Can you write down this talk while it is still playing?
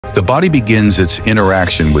The body begins its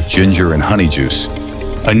interaction with ginger and honey juice,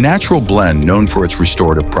 a natural blend known for its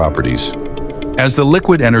restorative properties. As the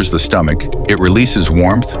liquid enters the stomach, it releases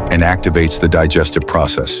warmth and activates the digestive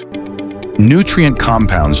process. Nutrient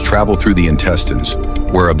compounds travel through the intestines,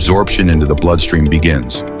 where absorption into the bloodstream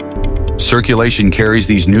begins. Circulation carries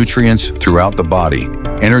these nutrients throughout the body,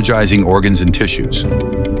 energizing organs and tissues.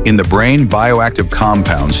 In the brain, bioactive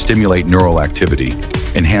compounds stimulate neural activity,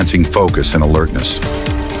 enhancing focus and alertness.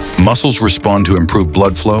 Muscles respond to improved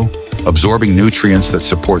blood flow, absorbing nutrients that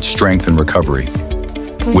support strength and recovery.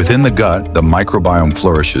 Within the gut, the microbiome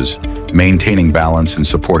flourishes, maintaining balance and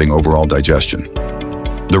supporting overall digestion.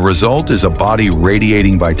 The result is a body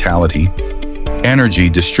radiating vitality, energy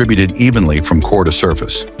distributed evenly from core to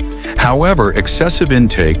surface. However, excessive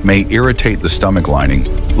intake may irritate the stomach lining,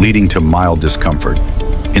 leading to mild discomfort.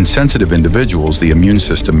 In sensitive individuals, the immune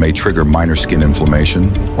system may trigger minor skin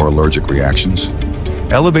inflammation or allergic reactions.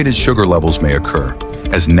 Elevated sugar levels may occur,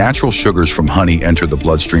 as natural sugars from honey enter the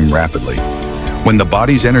bloodstream rapidly. When the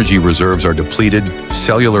body's energy reserves are depleted,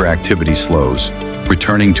 cellular activity slows,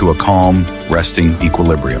 returning to a calm, resting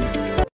equilibrium.